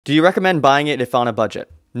Do you recommend buying it if on a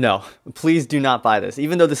budget? No, please do not buy this.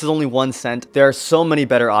 Even though this is only 1 cent, there are so many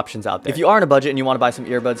better options out there. If you are on a budget and you want to buy some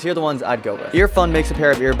earbuds, here are the ones I'd go with. Earfun makes a pair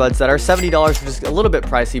of earbuds that are $70, which is a little bit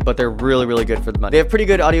pricey, but they're really good for the money. They have pretty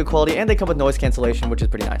good audio quality and they come with noise cancellation, which is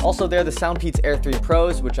pretty nice. Also, they're the Soundpeats Air 3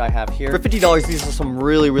 Pros, which I have here. For $50, these are some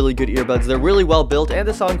really good earbuds. They're really well built and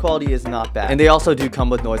the sound quality is not bad. And they also do come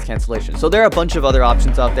with noise cancellation. So there are a bunch of other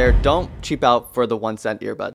options out there. Don't cheap out for the 1 cent earbud.